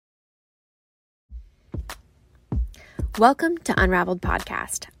Welcome to Unraveled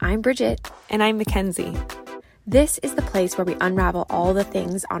Podcast. I'm Bridget. And I'm Mackenzie. This is the place where we unravel all the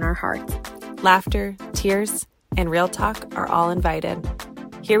things on our hearts. Laughter, tears, and real talk are all invited.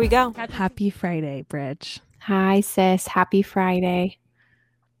 Here we go. Happy Friday, Bridge. Hi, sis. Happy Friday.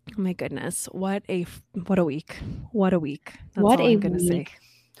 Oh my goodness. What a week. What a week. That's what all a I'm gonna week. say.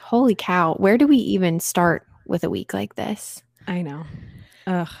 Holy cow. Where do we even start with a week like this? I know.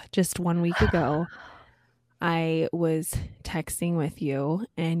 Just 1 week ago, I was texting with you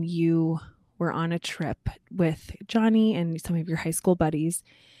and you were on a trip with Johnny and some of your high school buddies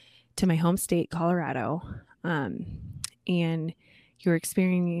to my home state, Colorado. And you were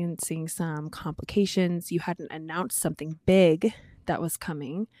experiencing some complications. You hadn't announced something big that was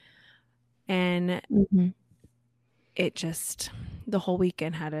coming. And it just, the whole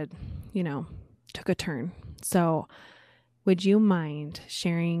weekend took a turn. So would you mind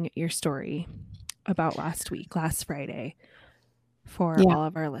sharing your story about last Friday, for all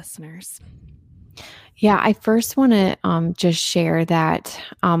of our listeners? Yeah, I first want to just share that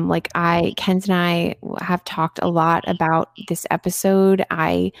Kenz and I have talked a lot about this episode.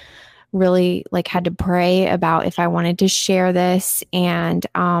 I really had to pray about if I wanted to share this. And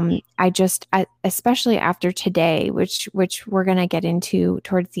I especially after today, which we're going to get into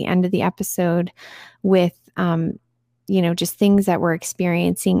towards the end of the episode with just things that we're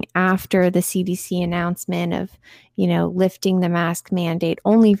experiencing after the CDC announcement of, lifting the mask mandate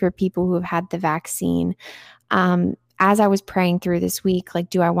only for people who have had the vaccine. As I was praying through this week,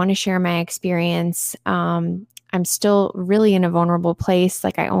 do I want to share my experience? I'm still really in a vulnerable place.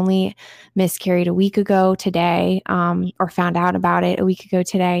 I only miscarried a week ago today, or found out about it a week ago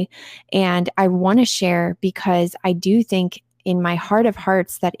today. And I want to share because I do think in my heart of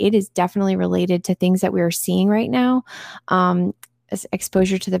hearts that it is definitely related to things that we are seeing right now,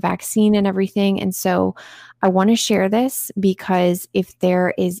 exposure to the vaccine and everything. And so I want to share this because if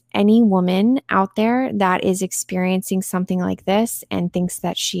there is any woman out there that is experiencing something like this and thinks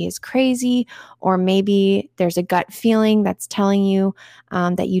that she is crazy, or maybe there's a gut feeling that's telling you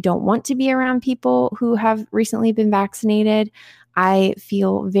that you don't want to be around people who have recently been vaccinated, I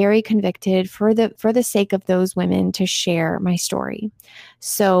feel very convicted for the sake of those women to share my story.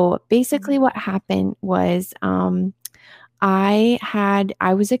 So basically what happened was I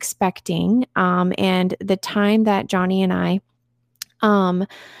was expecting, and the time that Johnny and I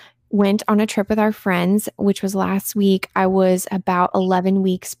went on a trip with our friends, which was last week, I was about 11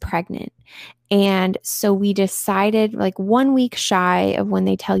 weeks pregnant. And so we decided 1 week shy of when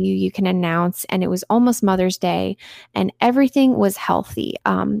they tell you can announce, and it was almost Mother's Day and everything was healthy.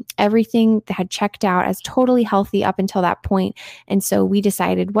 Everything had checked out as totally healthy up until that point. And so we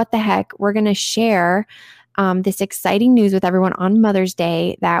decided, what the heck, we're going to share this exciting news with everyone on Mother's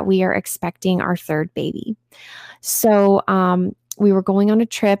Day that we are expecting our third baby. So we were going on a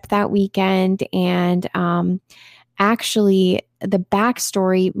trip that weekend, and actually the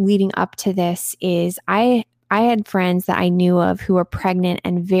backstory leading up to this is I had friends that I knew of who were pregnant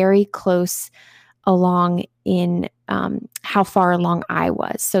and very close along in how far along I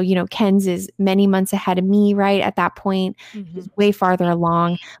was. So, Kenz is many months ahead of me, right? At that point, he's way farther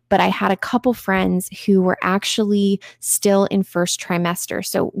along. But I had a couple friends who were actually still in first trimester.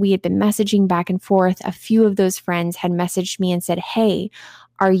 So we had been messaging back and forth. A few of those friends had messaged me and said, "Hey,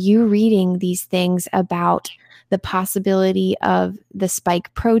 are you reading these things about the possibility of the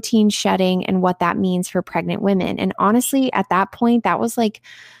spike protein shedding and what that means for pregnant women?" And honestly, at that point, that was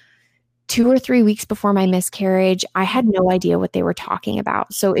 2 or 3 weeks before my miscarriage. I had no idea what they were talking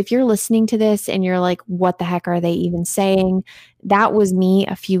about. So if you're listening to this and you're like, what the heck are they even saying? That was me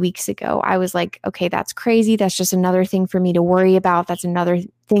a few weeks ago. I was like, okay, that's crazy. That's just another thing for me to worry about. That's another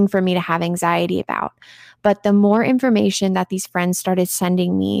thing for me to have anxiety about. But the more information that these friends started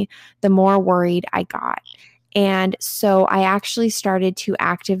sending me, the more worried I got. And so I actually started to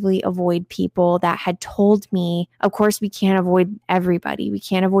actively avoid people that had told me, of course, we can't avoid everybody. We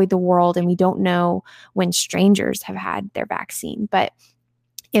can't avoid the world. And we don't know when strangers have had their vaccine. But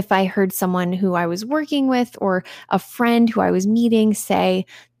if I heard someone who I was working with or a friend who I was meeting say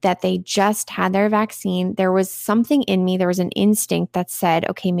that they just had their vaccine, there was something in me, there was an instinct that said,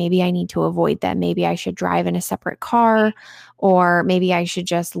 okay, maybe I need to avoid them. Maybe I should drive in a separate car, or maybe I should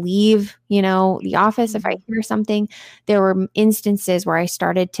just leave, the office if I hear something. There were instances where I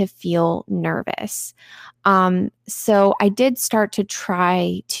started to feel nervous. So I did start to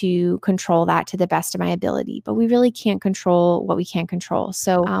try to control that to the best of my ability, but we really can't control what we can't control.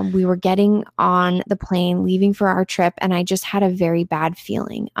 So we were getting on the plane, leaving for our trip, and I just had a very bad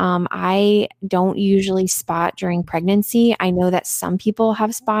feeling. I don't usually spot during pregnancy. I know that some people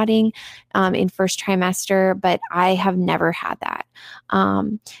have spotting in first trimester, but I have never had that.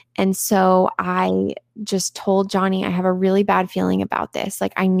 And so I just told Johnny, I have a really bad feeling about this.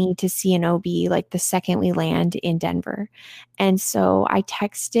 Like, I need to see an OB like the second we land in Denver. And so I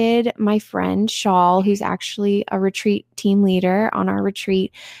texted my friend Shawl, who's actually a retreat team leader on our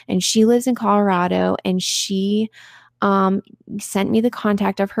retreat, and she lives in Colorado, and she sent me the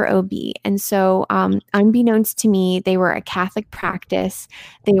contact of her OB. And so, unbeknownst to me, they were a Catholic practice.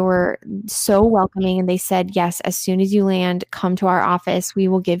 They were so welcoming, and they said, yes, as soon as you land, come to our office. We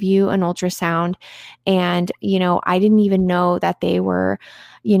will give you an ultrasound. And, I didn't even know that they were,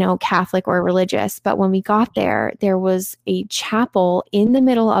 Catholic or religious. But when we got there, there was a chapel in the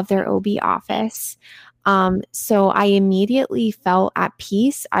middle of their OB office. So I immediately felt at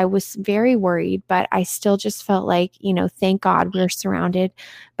peace. I was very worried, but I still just felt like, thank God we're surrounded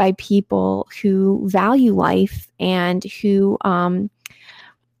by people who value life and who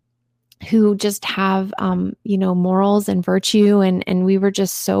just have, morals and virtue. And we were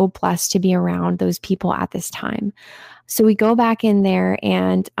just so blessed to be around those people at this time. So we go back in there,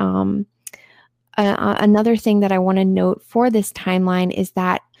 and another thing that I want to note for this timeline is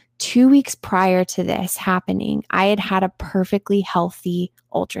that 2 weeks prior to this happening, I had had a perfectly healthy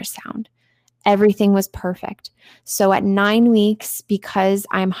ultrasound. Everything was perfect. So at 9 weeks, because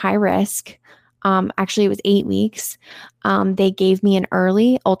I'm high risk, actually it was 8 weeks, they gave me an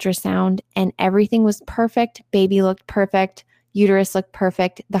early ultrasound, and everything was perfect. Baby looked perfect. Uterus looked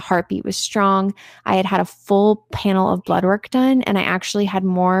perfect. The heartbeat was strong. I had had a full panel of blood work done, and I actually had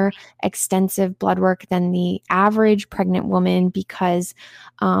more extensive blood work than the average pregnant woman because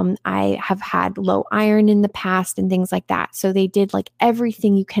I have had low iron in the past and things like that. So they did like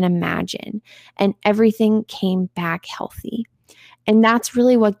everything you can imagine, and everything came back healthy. And that's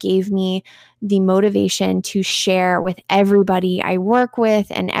really what gave me the motivation to share with everybody I work with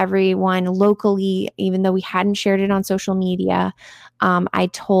and everyone locally, even though we hadn't shared it on social media.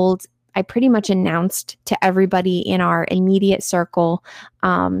 I pretty much announced to everybody in our immediate circle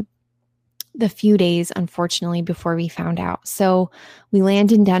the few days, unfortunately, before we found out. So we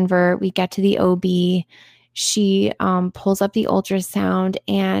land in Denver, we get to the OB. She pulls up the ultrasound,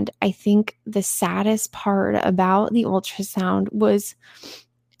 and I think the saddest part about the ultrasound was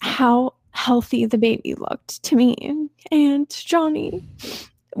how healthy the baby looked to me and Johnny.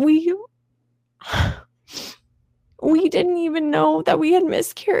 We didn't even know that we had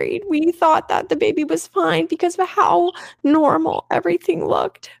miscarried. We thought that the baby was fine because of how normal everything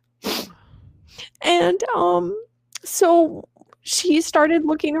looked. And so she started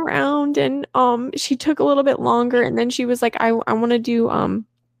looking around, and she took a little bit longer, and then she was like, I want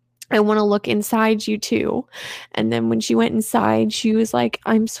to look inside you too. And then when she went inside, she was like,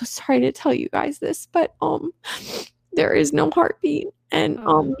 I'm so sorry to tell you guys this, but there is no heartbeat. And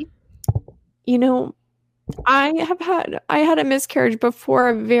I had a miscarriage before,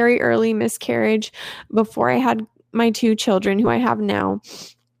 a very early miscarriage, before I had my 2 children who I have now.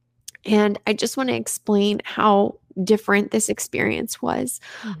 And I just want to explain how different this experience was.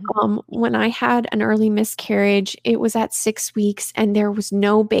 When I had an early miscarriage, it was at 6 weeks, and there was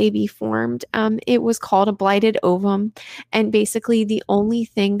no baby formed. It was called a blighted ovum. And basically the only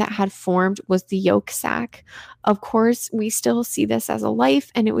thing that had formed was the yolk sac. Of course, we still see this as a life,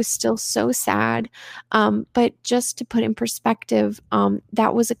 and it was still so sad. But just to put in perspective,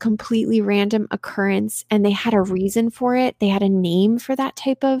 that was a completely random occurrence, and they had a reason for it. They had a name for that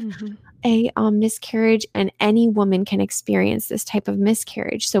type of a miscarriage, and any woman can experience this type of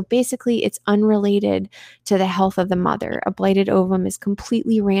miscarriage. So basically, it's unrelated to the health of the mother. A blighted ovum is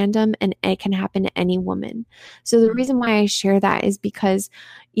completely random, and it can happen to any woman. So the reason why I share that is because,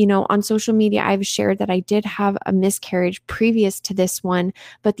 on social media, I've shared that I did have a miscarriage previous to this one,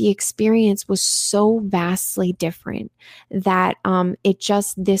 but the experience was so vastly different that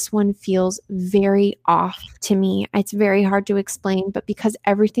this one feels very off to me. It's very hard to explain, but because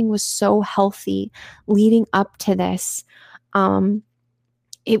everything was so healthy leading up to this,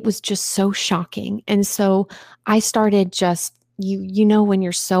 it was just so shocking. And so I started just, when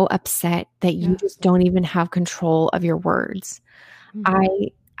you're so upset that you just don't even have control of your words.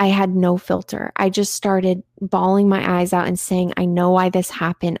 I had no filter. I just started bawling my eyes out and saying, I know why this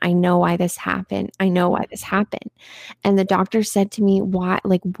happened. I know why this happened. I know why this happened. And the doctor said to me, why,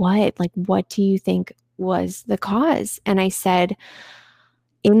 what do you think was the cause? And I said,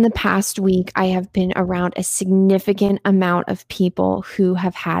 in the past week, I have been around a significant amount of people who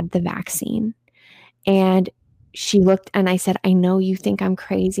have had the vaccine. And she looked and I said, I know you think I'm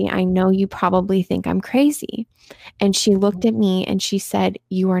crazy. I know you probably think I'm crazy. And she looked at me and she said,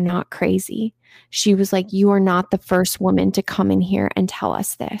 you are not crazy. She was like, you are not the first woman to come in here and tell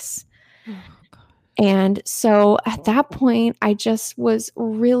us this. Oh, God. And so at that point, I just was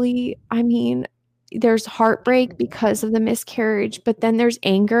really, I mean, there's heartbreak because of the miscarriage, but then there's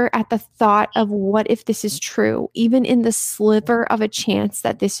anger at the thought of what if this is true, even in the sliver of a chance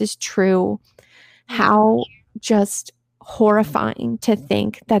that this is true. How just horrifying to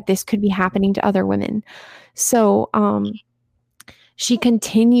think that this could be happening to other women. So, she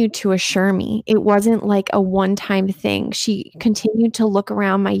continued to assure me it wasn't like a one-time thing. She continued to look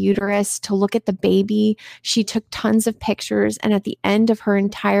around my uterus, to look at the baby. She took tons of pictures. And at the end of her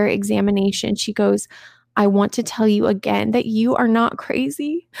entire examination, she goes, I want to tell you again that you are not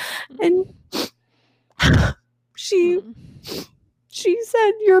crazy. And she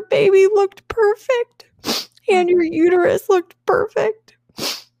said, your baby looked perfect and your uterus looked perfect.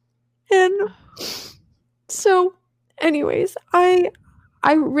 And so anyways, I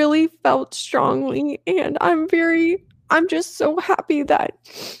really felt strongly, and I'm just so happy that,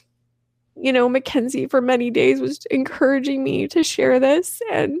 Mackenzie for many days was encouraging me to share this,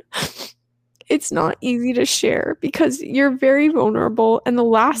 and it's not easy to share because you're very vulnerable, and the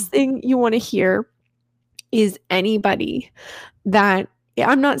last thing you want to hear is anybody that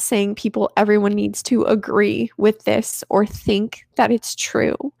I'm not saying everyone needs to agree with this or think that it's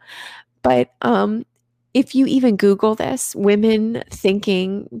true, but if you even Google this, women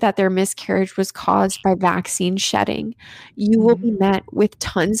thinking that their miscarriage was caused by vaccine shedding, you will be met with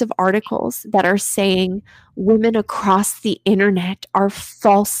tons of articles that are saying women across the internet are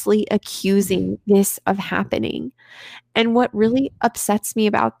falsely accusing this of happening. And what really upsets me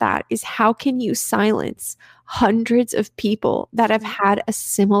about that is how can you silence hundreds of people that have had a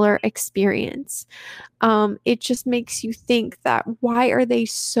similar experience? It just makes you think that why are they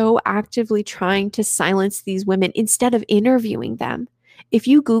so actively trying to silence these women instead of interviewing them? If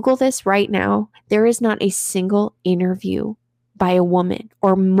you Google this right now, there is not a single interview by a woman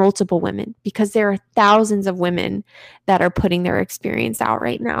or multiple women, because there are thousands of women that are putting their experience out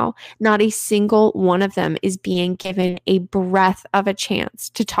right now. Not a single one of them is being given a breath of a chance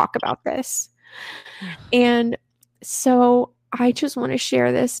to talk about this. And so I just want to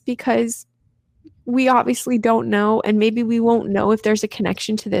share this because we obviously don't know, and maybe we won't know if there's a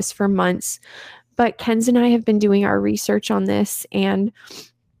connection to this for months. But Kenz and I have been doing our research on this, and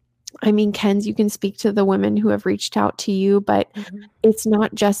I mean, Kenz, you can speak to the women who have reached out to you, but it's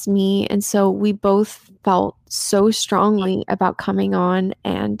not just me. And so we both felt so strongly about coming on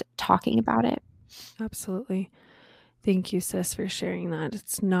and talking about it. Absolutely. Thank you, sis, for sharing that.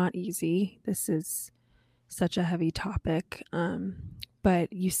 It's not easy. This is such a heavy topic.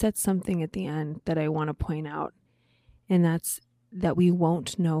 But you said something at the end that I want to point out, and that's that we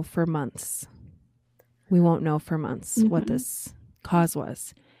won't know for months. We won't know for months what this cause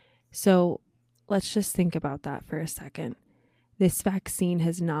was. So let's just think about that for a second. This vaccine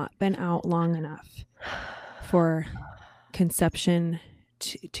has not been out long enough for conception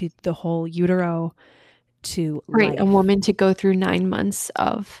to the whole utero to right, life. A woman to go through 9 months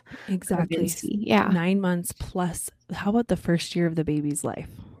of pregnancy. Yeah. 9 months plus. How about the first year of the baby's life,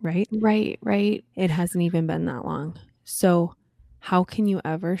 right? Right. It hasn't even been that long. So how can you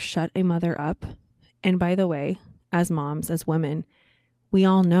ever shut a mother up? And by the way, as moms, as women, we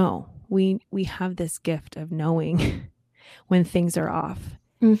all know. We have this gift of knowing when things are off.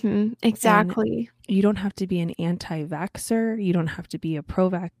 Exactly. And you don't have to be an anti-vaxxer. You don't have to be a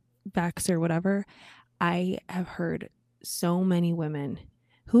pro-vaxxer, whatever. I have heard so many women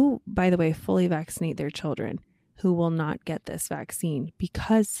who, by the way, fully vaccinate their children who will not get this vaccine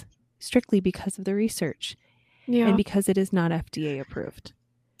strictly because of the research and because it is not FDA approved.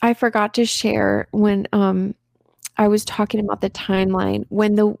 I forgot to share when I was talking about the timeline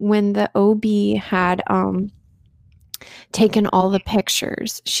when the OB had taken all the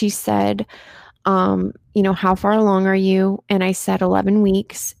pictures. She said, how far along are you? And I said 11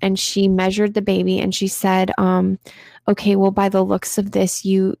 weeks. And she measured the baby and she said, okay, well, by the looks of this,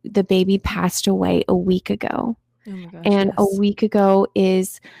 the baby passed away a week ago. Oh my gosh, and a week ago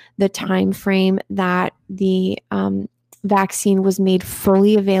is the time frame that the vaccine was made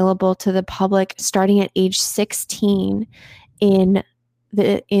fully available to the public starting at age 16 in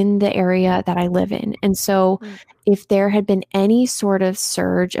in the area that I live in. And so if there had been any sort of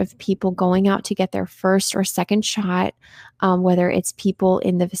surge of people going out to get their first or second shot, whether it's people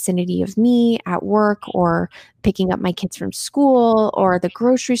in the vicinity of me at work or picking up my kids from school or the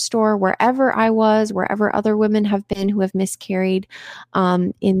grocery store, wherever I was, wherever other women have been who have miscarried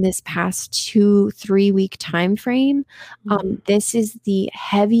in this past 2-3 week time frame, this is the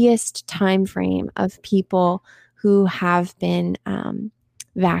heaviest time frame of people who have been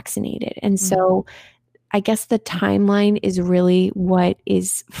vaccinated. And so I guess the timeline is really what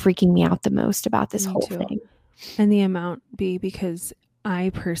is freaking me out the most about this whole thing. And the amount because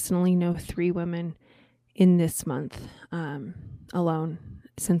I personally know 3 women in this month alone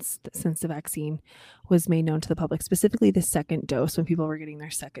since the vaccine was made known to the public, specifically the second dose, when people were getting their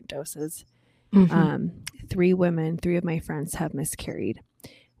second doses. 3 women, 3 of my friends have miscarried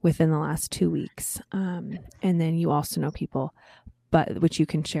within the last 2 weeks. And then you also know people, which you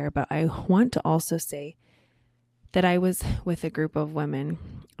can share. But I want to also say that I was with a group of women,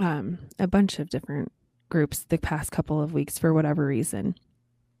 a bunch of different groups the past couple of weeks for whatever reason.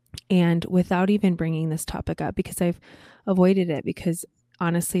 And without even bringing this topic up, because I've avoided it, because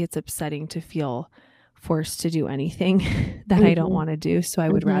honestly, it's upsetting to feel forced to do anything that I don't want to do. So I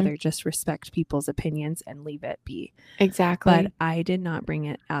would rather just respect people's opinions and leave it be. Exactly. But I did not bring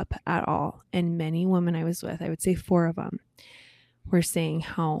it up at all. And many women I was with, I would say 4 of them, were saying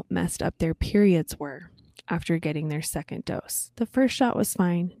how messed up their periods were after getting their second dose. The first shot was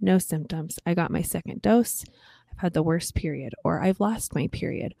fine, no symptoms. I got my second dose. I've had the worst period, or I've lost my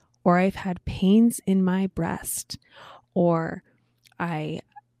period, or I've had pains in my breast, or I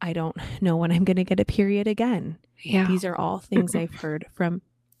don't know when I'm going to get a period again. Yeah. These are all things I've heard from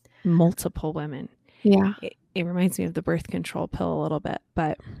multiple women. Yeah. It reminds me of the birth control pill a little bit,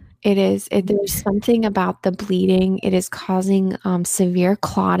 but it is. There's something about the bleeding. It is causing severe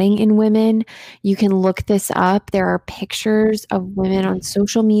clotting in women. You can look this up. There are pictures of women on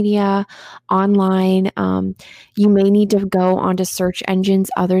social media, online. You may need to go onto search engines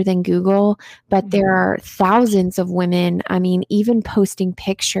other than Google, but there are thousands of women, even posting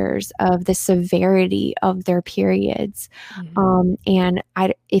pictures of the severity of their periods.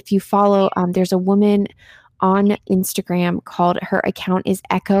 If you follow, there's a woman on Instagram her account is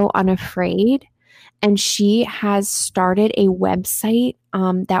Echo Unafraid. And she has started a website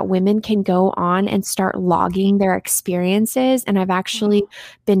that women can go on and start logging their experiences. And I've actually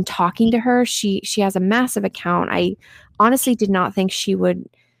been talking to her. She has a massive account. I honestly did not think she would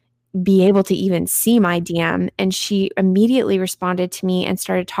be able to even see my DM. And she immediately responded to me and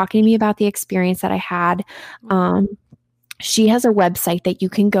started talking to me about the experience that I had. She has a website that you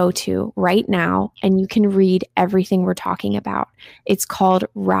can go to right now and you can read everything we're talking about. It's called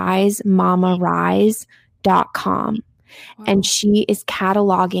risemamarise.com. Wow. And she is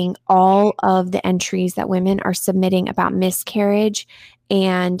cataloging all of the entries that women are submitting about miscarriage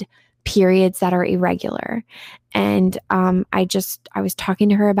and periods that are irregular. And I was talking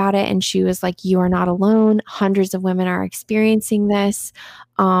to her about it, and she was like, "You are not alone. Hundreds of women are experiencing this."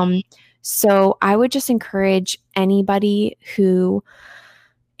 So I would just encourage anybody who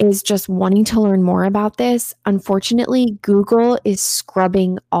is just wanting to learn more about this. Unfortunately, Google is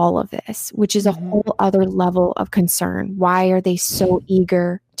scrubbing all of this, which is a whole other level of concern. Why are they so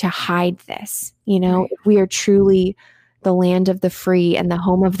eager to hide this? If we are truly the land of the free and the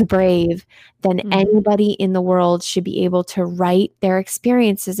home of the brave, then anybody in the world should be able to write their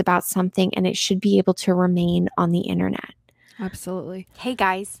experiences about something, and it should be able to remain on the internet. Absolutely. Hey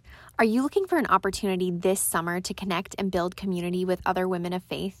guys, are you looking for an opportunity this summer to connect and build community with other women of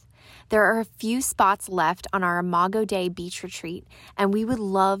faith? There are a few spots left on our Imago Day beach retreat, and we would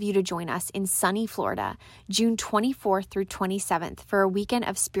love you to join us in sunny Florida, June 24th through 27th for a weekend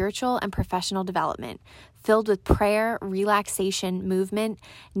of spiritual and professional development, filled with prayer, relaxation, movement,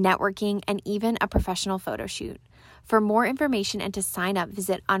 networking, and even a professional photo shoot. For more information and to sign up,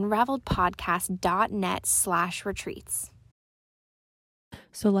 visit unraveledpodcast.net/retreats.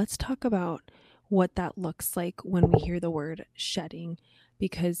 So let's talk about what that looks like when we hear the word shedding,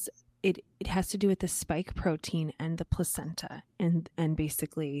 because it has to do with the spike protein and the placenta, and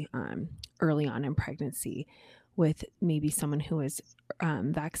basically early on in pregnancy with maybe someone who is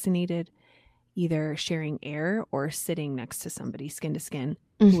vaccinated, either sharing air or sitting next to somebody skin to skin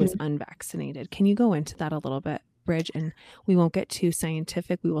who is unvaccinated. Can you go into that a little bit, Bridge? And we won't get too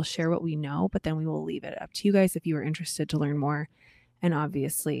scientific. We will share what we know, but then we will leave it up to you guys if you are interested to learn more. And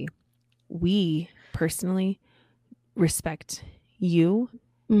obviously, we personally respect you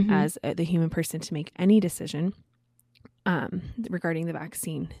as the human person to make any decision regarding the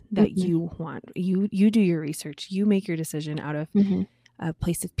vaccine that you want. You do your research. You make your decision out of a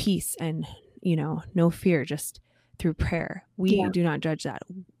place of peace and, no fear, just through prayer. We do not judge that.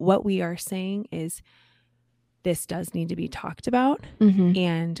 What we are saying is this does need to be talked about,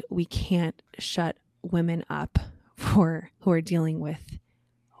 and we can't shut women up who are dealing with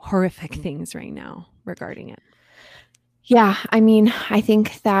horrific things right now regarding it. Yeah. I mean, I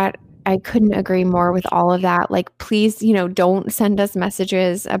think that I couldn't agree more with all of that. Like, please, don't send us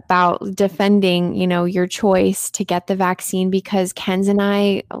messages about defending, your choice to get the vaccine, because Kenz and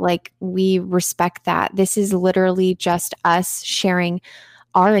I, we respect that. This is literally just us sharing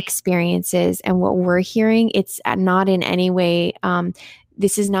our experiences and what we're hearing. It's not in any way,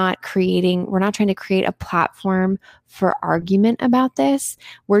 this is not we're not trying to create a platform for argument about this.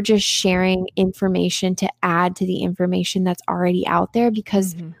 We're just sharing information to add to the information that's already out there,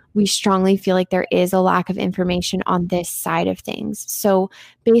 because we strongly feel like there is a lack of information on this side of things. So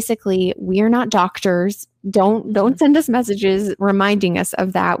basically, we are not doctors. Don't send us messages reminding us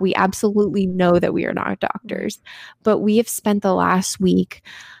of that. We absolutely know that we are not doctors, but we have spent the last week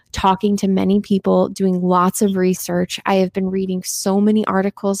talking to many people, doing lots of research. I have been reading so many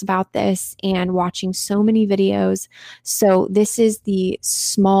articles about this and watching so many videos. So this is the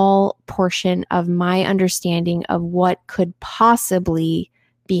small portion of my understanding of what could possibly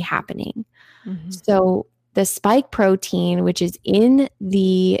be happening. So the spike protein, which is in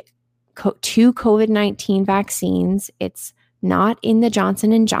the two COVID-19 vaccines, it's not in the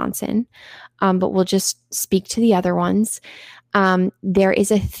Johnson & Johnson, but we'll just speak to the other ones. There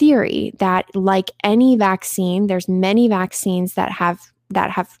is a theory that, like any vaccine, there's many vaccines that have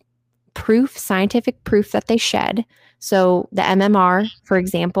proof, scientific proof that they shed. So the MMR, for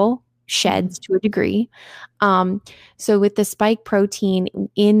example, sheds to a degree. So with the spike protein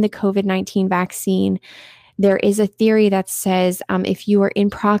in the COVID-19 vaccine, there is a theory that says if you are in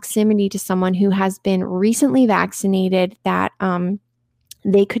proximity to someone who has been recently vaccinated, that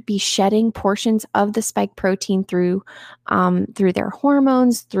they could be shedding portions of the spike protein through their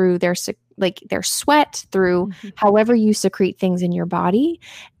hormones, through their sweat, through however you secrete things in your body.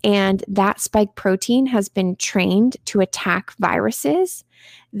 And that spike protein has been trained to attack viruses.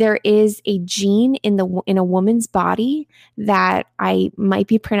 There is a gene in a woman's body that I might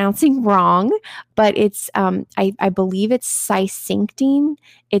be pronouncing wrong, but it's I believe it's cysynctin.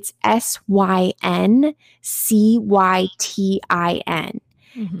 It's SYNCYTIN.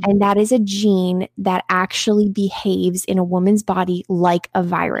 And that is a gene that actually behaves in a woman's body like a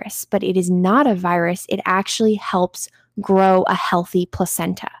virus, but it is not a virus. It actually helps grow a healthy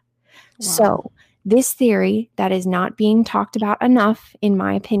placenta. Wow. So this theory that is not being talked about enough, in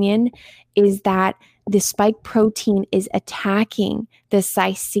my opinion, is that the spike protein is attacking the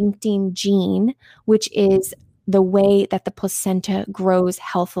cysynctin gene, which is the way that the placenta grows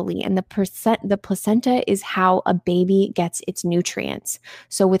healthily. And the placenta is how a baby gets its nutrients.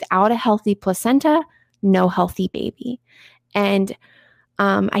 So without a healthy placenta, no healthy baby. And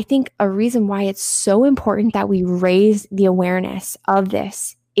I think a reason why it's so important that we raise the awareness of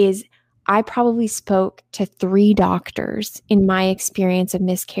this is I probably spoke to 3 doctors in my experience of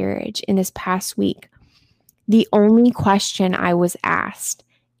miscarriage in this past week. The only question I was asked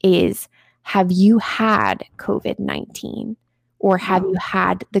is, have you had COVID-19 or have you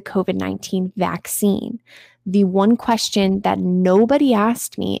had the COVID-19 vaccine? The one question that nobody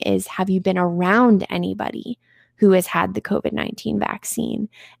asked me is, have you been around anybody who has had the COVID-19 vaccine?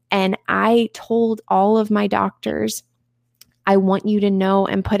 And I told all of my doctors, I want you to know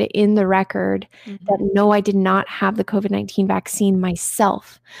and put it in the record that no, I did not have the COVID-19 vaccine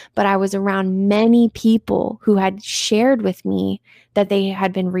myself, but I was around many people who had shared with me that they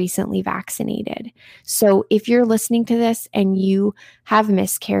had been recently vaccinated. So if you're listening to this and you have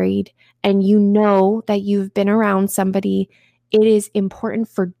miscarried and you know that you've been around somebody, it is important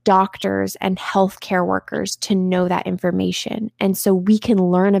for doctors and healthcare workers to know that information. And so we can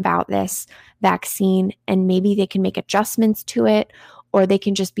learn about this vaccine and maybe they can make adjustments to it, or they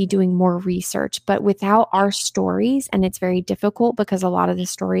can just be doing more research. But without our stories, and it's very difficult because a lot of the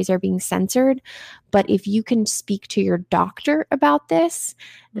stories are being censored, but if you can speak to your doctor about this,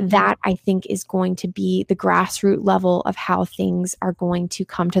 that I think is going to be the grassroots level of how things are going to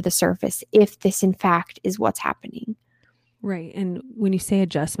come to the surface if this in fact is what's happening. Right. And when you say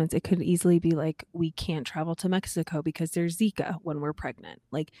adjustments, it could easily be like, we can't travel to Mexico because there's Zika when we're pregnant.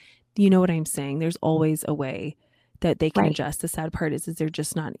 Like, you know what I'm saying? There's always a way that they can adjust. The sad part is they're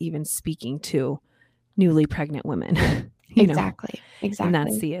just not even speaking to newly pregnant women. Exactly. And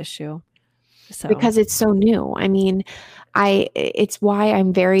that's the issue. So because it's so new. I mean, it's why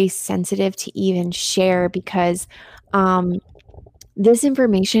I'm very sensitive to even share, because This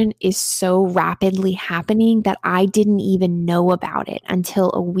information is so rapidly happening that I didn't even know about it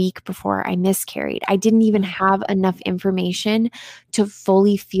until a week before I miscarried. I didn't even have enough information to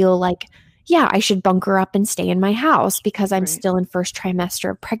fully feel like, yeah, I should bunker up and stay in my house because I'm still in first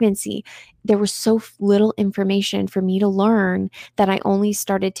trimester of pregnancy. There was so little information for me to learn that I only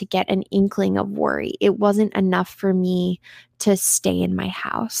started to get an inkling of worry. It wasn't enough for me to stay in my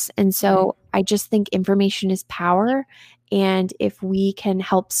house. And so I just think information is power. And if we can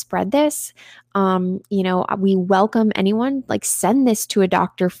help spread this, we welcome anyone. Like, send this to a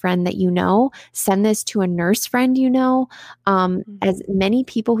doctor friend that you know, send this to a nurse friend you know. As many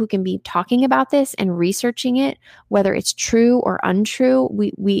people who can be talking about this and researching it, whether it's true or untrue,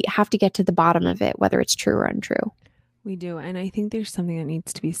 we have to get to the bottom of it, whether it's true or untrue. We do. And I think there's something that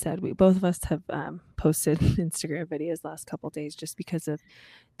needs to be said. Both of us have posted Instagram videos last couple of days just because of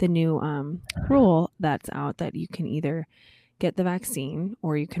the new rule that's out that you can either get the vaccine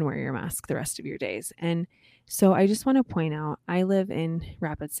or you can wear your mask the rest of your days. And so I just want to point out, I live in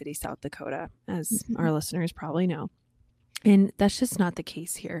Rapid City, South Dakota, as our listeners probably know. And that's just not the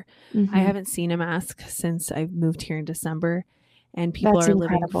case here. I haven't seen a mask since I've moved here in December, and people That's are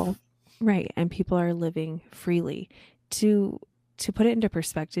incredible. living and people are living freely. To put it into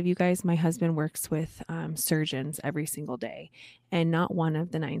perspective, you guys, my husband works with surgeons every single day, and not one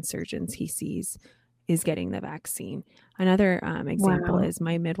of the 9 surgeons he sees is getting the vaccine. Another example is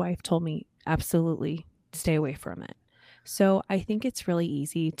my midwife told me, absolutely stay away from it. So I think it's really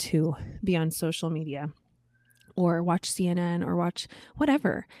easy to be on social media or watch CNN or watch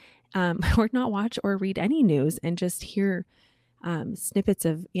whatever, or not watch or read any news and just hear snippets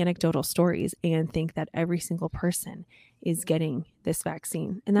of anecdotal stories and think that every single person is getting this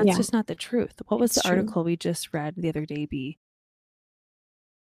vaccine. And that's just not the truth. What was the article we just read the other day, B,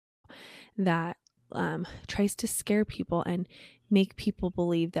 that tries to scare people and make people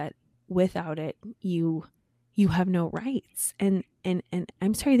believe that without it, you have no rights. And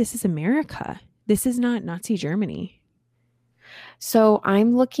I'm sorry, this is America. This is not Nazi Germany. So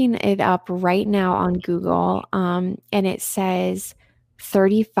I'm looking it up right now on Google, and it says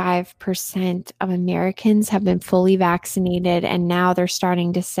 35% of Americans have been fully vaccinated, and now they're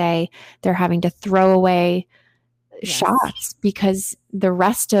starting to say they're having to throw away shots because the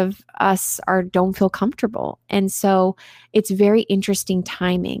rest of us don't feel comfortable. And so it's very interesting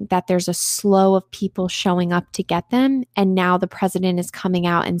timing that there's a slow of people showing up to get them. And now the president is coming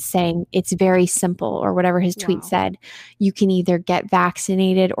out and saying it's very simple, or whatever his tweet said. You can either get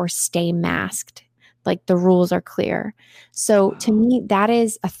vaccinated or stay masked. Like, the rules are clear. So to me, that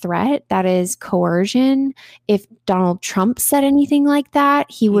is a threat. That is coercion. If Donald Trump said anything like that,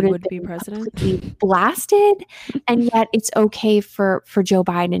 he would be president, completely blasted. And yet it's okay for Joe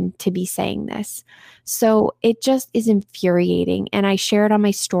Biden to be saying this. So it just is infuriating. And I share it on my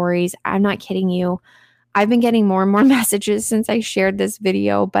stories. I'm not kidding you. I've been getting more and more messages since I shared this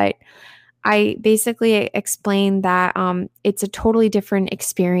video, but I basically explained that it's a totally different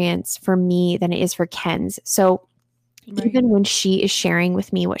experience for me than it is for Kenz. So even when she is sharing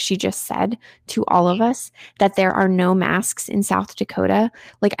with me what she just said to all of us, that there are no masks in South Dakota,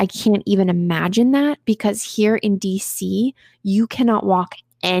 like, I can't even imagine that, because here in DC, you cannot walk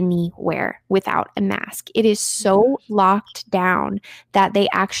anywhere without a mask. It is so locked down that they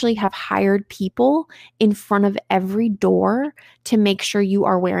actually have hired people in front of every door to make sure you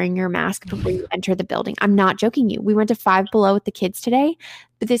are wearing your mask before you enter the building. I'm not joking you. We went to Five Below with the kids today,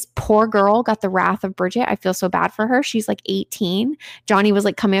 but this poor girl got the wrath of Bridget. I feel so bad for her. She's like 18. Johnny was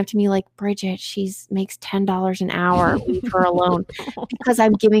like coming up to me like, Bridget, makes $10 an hour. Leave her alone. Because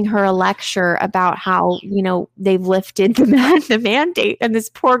I'm giving her a lecture about how, they've lifted the mandate. And this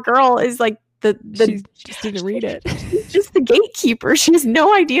poor girl is like, she just didn't read it. She's just the gatekeeper. She has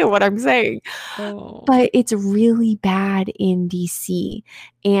no idea what I'm saying. But it's really bad in DC.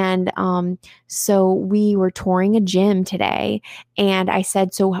 And so we were touring a gym today, and I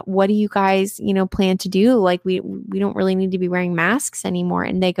said, so what do you guys, plan to do? Like, we don't really need to be wearing masks anymore.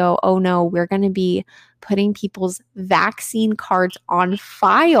 And they go, oh no, we're going to be putting people's vaccine cards on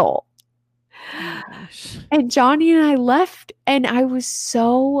file. Oh, gosh. And Johnny and I left, and I was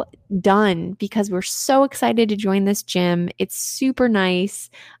so done because we're so excited to join this gym. It's super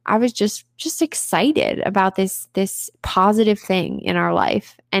nice. I was just excited about this positive thing in our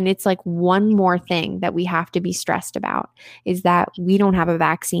life. And it's like one more thing that we have to be stressed about is that we don't have a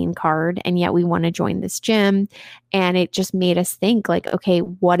vaccine card, and yet we want to join this gym. And it just made us think, like, okay,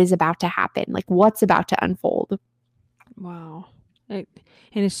 what is about to happen? Like, what's about to unfold? Wow.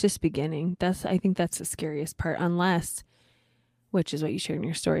 And it's just beginning. I think that's the scariest part, which is what you shared in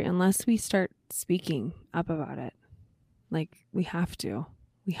your story, unless we start speaking up about it. Like we have to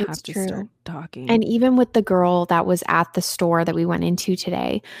It's start true. talking. And even with the girl that was at the store that we went into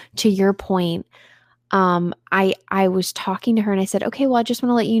today, to your point, I was talking to her and I said, okay, well, I just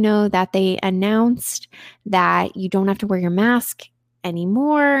want to let you know that they announced that you don't have to wear your mask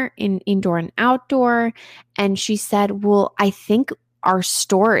anymore in indoor and outdoor. And she said, well, I think our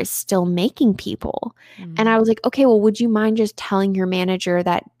store is still making people. And I was like, okay, well, would you mind just telling your manager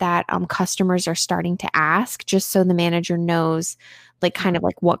that customers are starting to ask, just so the manager knows like kind of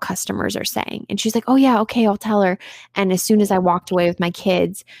like what customers are saying. And she's like, oh yeah, okay, I'll tell her. And as soon as I walked away with my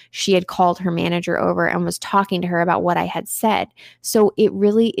kids, she had called her manager over and was talking to her about what I had said. So it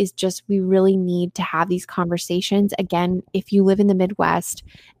really is just, we really need to have these conversations. Again, if you live in the Midwest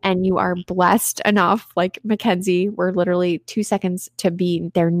and you are blessed enough, like Mackenzie, we're literally 2 seconds to be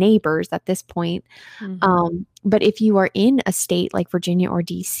their neighbors at this point. But if you are in a state like Virginia or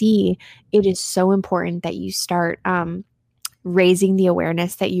DC, it is so important that you start raising the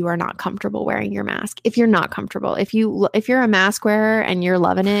awareness that you are not comfortable wearing your mask. If you're not comfortable, if you're a mask wearer and you're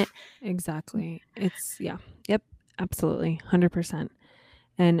loving it. Exactly. It's Yep. Absolutely. 100%.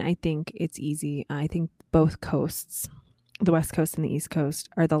 And I think it's easy. I think both coasts, the West Coast and the East Coast,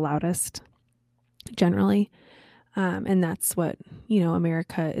 are the loudest generally. And that's what,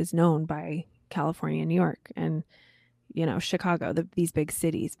 America is known by: California, New York, and, Chicago, these big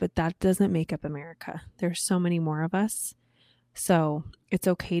cities. But that doesn't make up America. There's so many more of us. So it's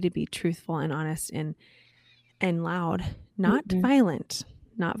okay to be truthful and honest and loud, not violent,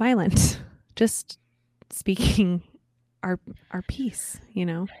 just speaking our piece,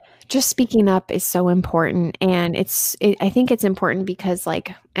 Just speaking up is so important. And I think it's important because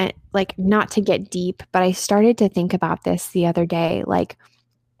like not to get deep, but I started to think about this the other day, like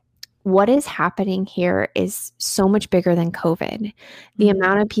what is happening here is so much bigger than COVID. The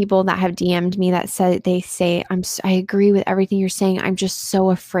amount of people that have DM'd me that say, I agree with everything you're saying. I'm just so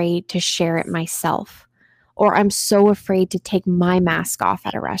afraid to share it myself, or I'm so afraid to take my mask off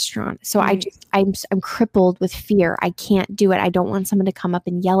at a restaurant. So I'm crippled with fear. I can't do it. I don't want someone to come up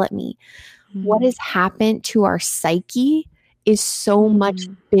and yell at me. What has happened to our psyche is so much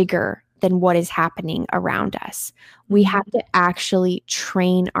bigger than what is happening around us. We have to actually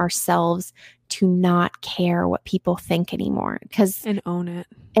train ourselves to not care what people think anymore. And own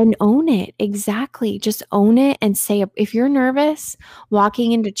it. Exactly. Just own it and say, if you're nervous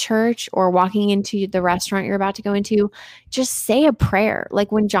walking into church or walking into the restaurant you're about to go into, just say a prayer.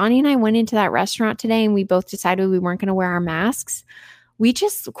 Like when Johnny and I went into that restaurant today and we both decided we weren't going to wear our masks, we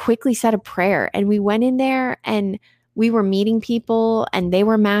just quickly said a prayer and we went in there and we were meeting people and they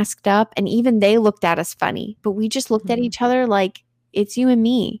were masked up and even they looked at us funny, but we just looked at each other like, it's you and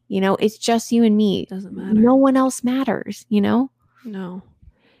me, it's just you and me. Doesn't matter. No one else matters, No.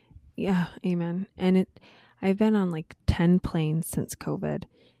 Yeah. Amen. And I've been on like 10 planes since COVID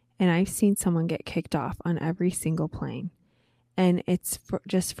and I've seen someone get kicked off on every single plane. And it's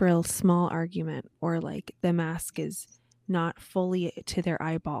just for a small argument, or like the mask is not fully to their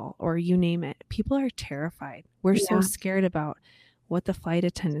eyeball, or you name it. People are terrified. We're so scared about what the flight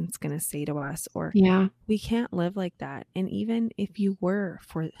attendant's going to say to us, or we can't live like that. And even if you were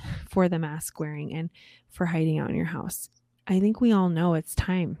for the mask wearing and for hiding out in your house, I think we all know it's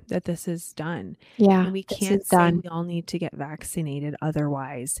time that this is done. Yeah. And we can't say we all need to get vaccinated.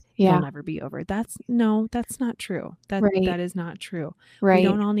 Otherwise it'll never be over. That's not true. That is not true. Right. We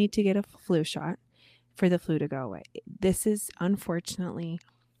don't all need to get a flu shot for the flu to go away. This is unfortunately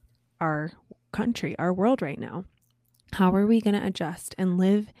our country, our world right now. How are we going to adjust and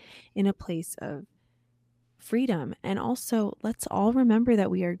live in a place of freedom? And also, let's all remember that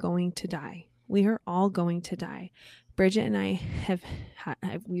we are going to die. We are all going to die. Bridget and I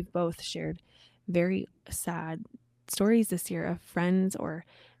we've both shared very sad stories this year of friends or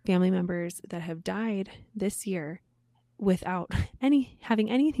family members that have died this year without having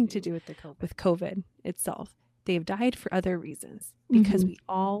anything to do with COVID itself. They've died for other reasons because we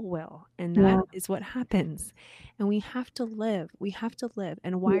all will. And that is what happens. And we have to live.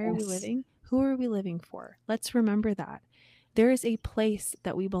 And why are we living? Who are we living for? Let's remember that. There is a place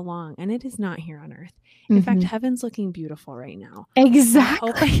that we belong, and it is not here on earth. In fact, heaven's looking beautiful right now.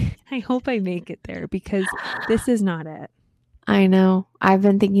 Exactly. I hope I make it there, because this is not it. I know. I've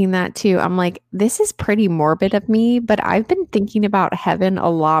been thinking that too. I'm like, this is pretty morbid of me, but I've been thinking about heaven a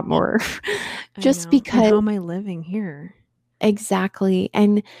lot more just because. And how am I living here? Exactly.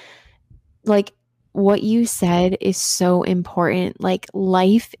 And like, what you said is so important. Like,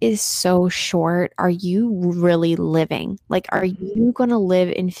 life is so short. Are you really living? Like, are you going to live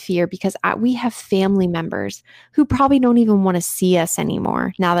in fear? Because we have family members who probably don't even want to see us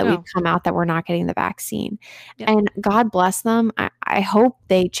anymore now that we've come out that we're not getting the vaccine. Yep. And God bless them. I hope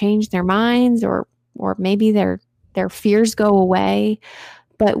they change their minds, or maybe their fears go away.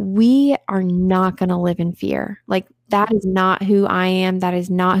 But we are not going to live in fear. Like, that is not who I am. That is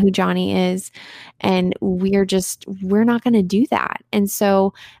not who Johnny is. And we're not going to do that. And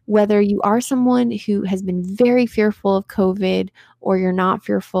so whether you are someone who has been very fearful of COVID or you're not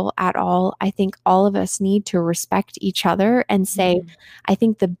fearful at all, I think all of us need to respect each other and say, I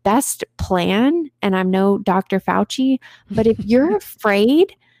think the best plan, and I'm no Dr. Fauci, but if you're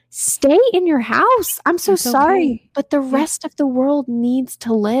afraid, stay in your house. I'm so sorry, but the rest of the world needs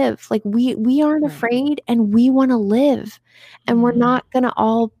to live. Like, we aren't afraid, and we want to live, and we're not going to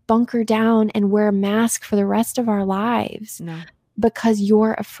all bunker down and wear a mask for the rest of our lives because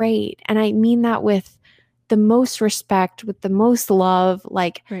you're afraid. And I mean that with the most respect, with the most love,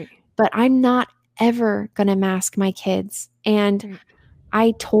 like, but I'm not ever going to mask my kids. And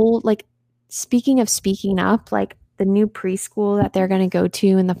I told, like, speaking of speaking up, like, the new preschool that they're going to go to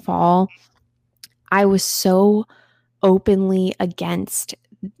in the fall, I was so openly against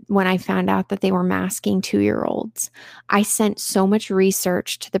when I found out that they were masking 2-year-olds. I sent so much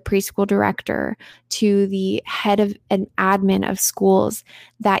research to the preschool director, to the head of an admin of schools,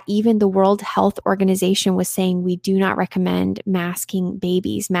 that even the World Health Organization was saying we do not recommend masking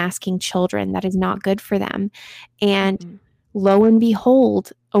babies, masking children. That is not good for them. And lo and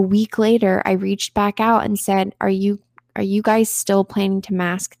behold, a week later, I reached back out and said, are you guys still planning to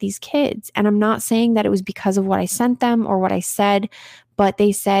mask these kids? And I'm not saying that it was because of what I sent them or what I said, but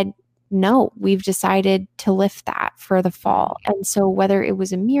they said, no, we've decided to lift that for the fall. And so whether it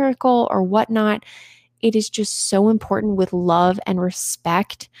was a miracle or whatnot, it is just so important with love and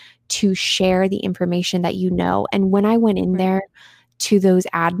respect to share the information that you know. And when I went in there to those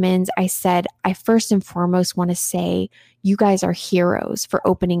admins, I said, I first and foremost want to say, you guys are heroes for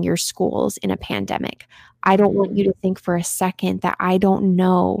opening your schools in a pandemic. I don't want you to think for a second that I don't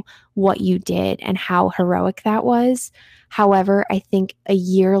know what you did and how heroic that was. However, I think a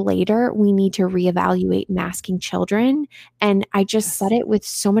year later, we need to reevaluate masking children. And I just said it with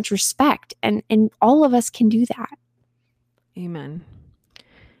so much respect. And all of us can do that. Amen.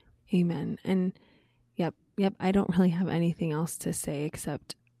 And Yep. I don't really have anything else to say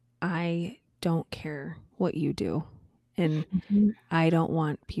except I don't care what you do. And I don't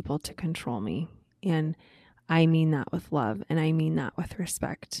want people to control me. And I mean that with love, and I mean that with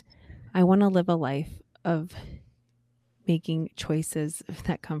respect. I want to live a life of making choices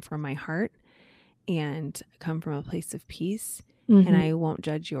that come from my heart and come from a place of peace. And I won't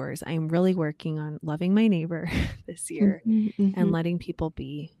judge yours. I'm really working on loving my neighbor this year and letting people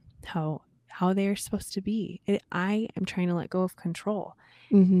be how they're supposed to be. I am trying to let go of control.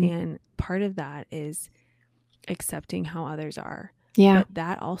 And part of that is accepting how others are. But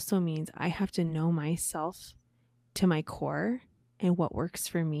that also means I have to know myself to my core and what works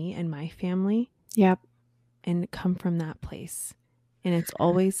for me and my family. And come from that place. And it's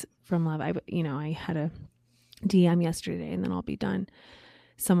always from love. I had a DM yesterday, and then I'll be done.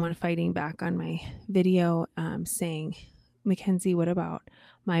 Someone fighting back on my video saying, Mackenzie, what about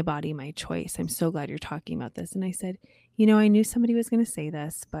my body, my choice? I'm so glad you're talking about this. And I said, I knew somebody was going to say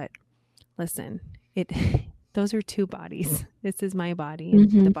this, but listen, those are two bodies. This is my body,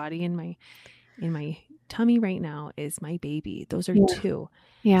 and the body in my tummy right now is my baby. Those are two.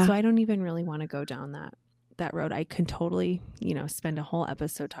 So I don't even really want to go down that road. I can totally, spend a whole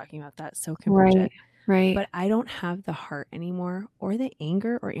episode talking about that. So can Bridget. Right. But I don't have the heart anymore, or the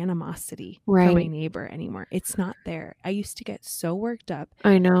anger or animosity for my neighbor anymore. It's not there. I used to get so worked up.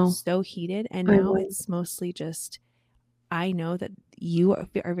 I know. So heated. And now it's mostly just, I know that you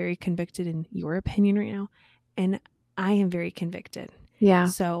are very convicted in your opinion right now. And I am very convicted.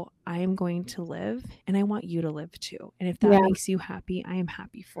 So I am going to live, and I want you to live too. And if that makes you happy, I am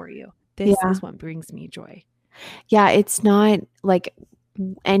happy for you. This is what brings me joy. It's not like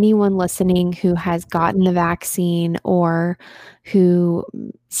anyone listening who has gotten the vaccine or who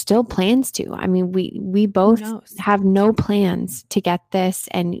still plans to. I mean, we both have no plans to get this,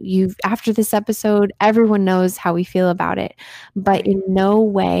 and after this episode, everyone knows how we feel about it. But in no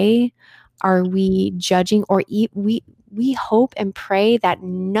way are we judging, or we hope and pray that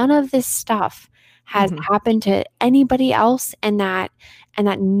none of this stuff has happened to anybody else, and that and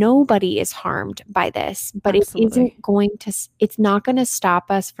that nobody is harmed by this, but Absolutely. it's not going to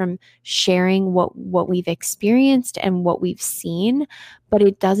stop us from sharing what we've experienced and what we've seen, but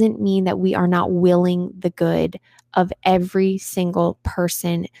it doesn't mean that we are not willing the good of every single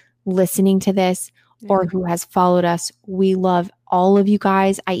person listening to this or who has followed us. We love all of you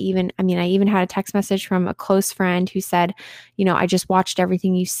guys. I even had a text message from a close friend who said, I just watched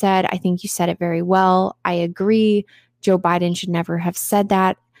everything you said. I think you said it very well. I agree. Joe Biden should never have said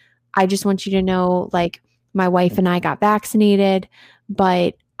that. I just want you to know, like, my wife and I got vaccinated,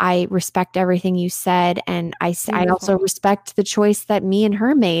 but I respect everything you said. And I also respect the choice that me and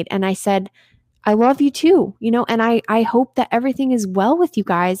her made. And I said, I love you too, and I hope that everything is well with you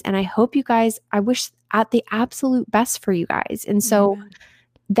guys. And I hope you guys, I wish at the absolute best for you guys. And so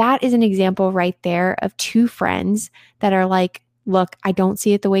that is an example right there of two friends that are like, look, I don't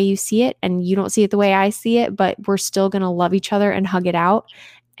see it the way you see it, and you don't see it the way I see it, but we're still going to love each other and hug it out.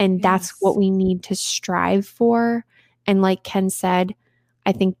 And that's what we need to strive for. And like Ken said,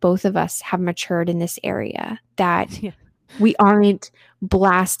 I think both of us have matured in this area, that we aren't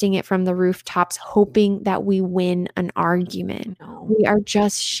blasting it from the rooftops, hoping that we win an argument. No. We are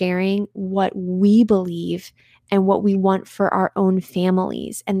just sharing what we believe and what we want for our own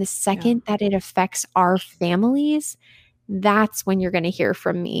families. And the second that it affects our families, that's when you're going to hear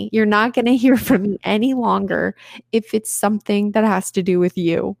from me. You're not going to hear from me any longer if it's something that has to do with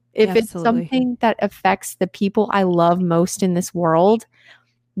you. If it's something that affects the people I love most in this world,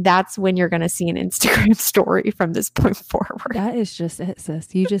 that's when you're going to see an Instagram story from this point forward. That is just it,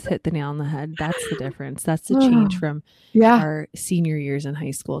 sis. You just hit the nail on the head. That's the difference. That's the change from our senior years in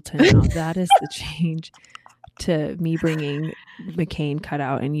high school to now. That is the change to me bringing McCain cut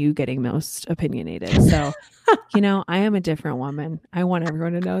out and you getting most opinionated. So, I am a different woman. I want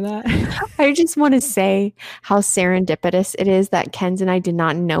everyone to know that. I just want to say how serendipitous it is that Kenz and I did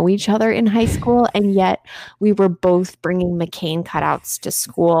not know each other in high school, and yet we were both bringing McCain cutouts to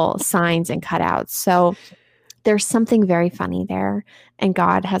school, signs and cutouts. So there's something very funny there, and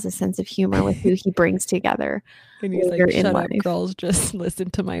God has a sense of humor with who he brings together. And he's like, shut up, girls, just listen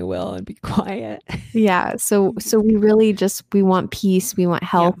to my will and be quiet. Yeah. So we really we want peace. We want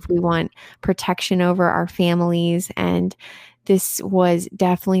health. We want protection over our families. And this was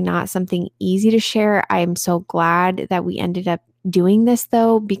definitely not something easy to share. I'm so glad that we ended up doing this,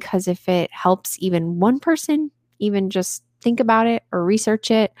 though, because if it helps even one person, even just think about it or research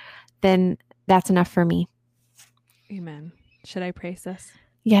it, then that's enough for me. Amen. Should I pray, sis?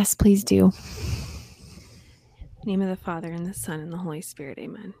 Yes, please do. In the name of the Father, and the Son, and the Holy Spirit.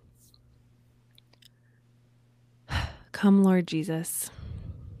 Amen. Come, Lord Jesus.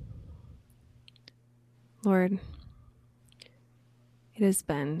 Lord, it has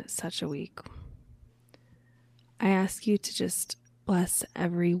been such a week. I ask you to just bless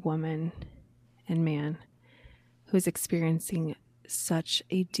every woman and man who is experiencing such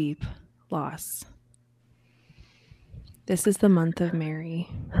a deep loss. This is the month of Mary.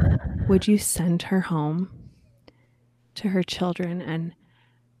 Would you send her home to her children and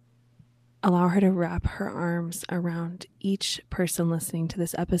allow her to wrap her arms around each person listening to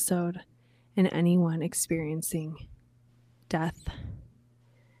this episode and anyone experiencing death,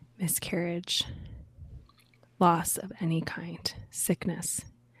 miscarriage, loss of any kind, sickness,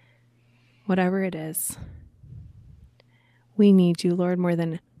 whatever it is. We need you, Lord, more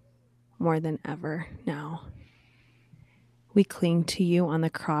than ever now. We cling to you on the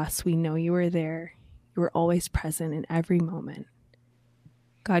cross. We know you are there. You are always present in every moment.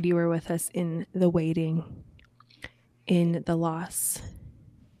 God, you are with us in the waiting, in the loss,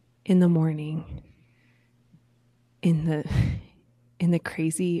 in the mourning, in the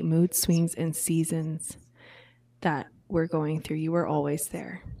crazy mood swings and seasons that we're going through. You are always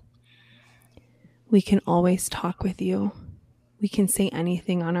there. We can always talk with you. We can say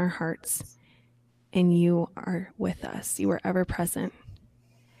anything on our hearts, and you are with us. You are ever present.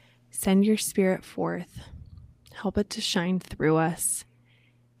 Send your spirit forth. Help it to shine through us,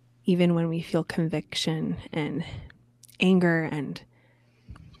 even when we feel conviction and anger and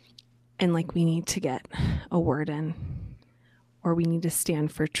like we need to get a word in, or we need to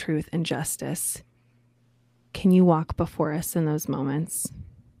stand for truth and justice. Can you walk before us in those moments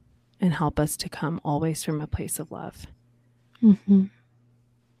and help us to come always from a place of love? Mm-hmm.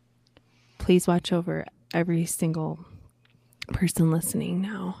 Please watch over every single person listening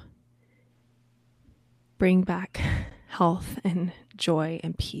now. Bring back health and joy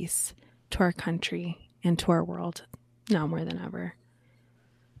and peace to our country and to our world now more than ever.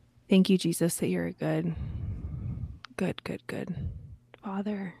 Thank you, Jesus, that you're a good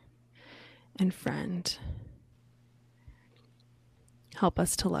Father and friend. Help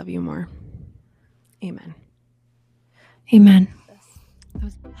us to love you more. Amen. Amen.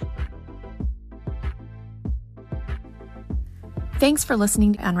 Thanks for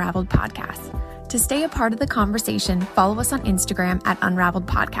listening to Unraveled Podcast. To stay a part of the conversation, follow us on Instagram at Unraveled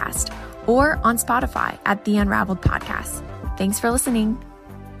Podcast or on Spotify at The Unraveled Podcast. Thanks for listening.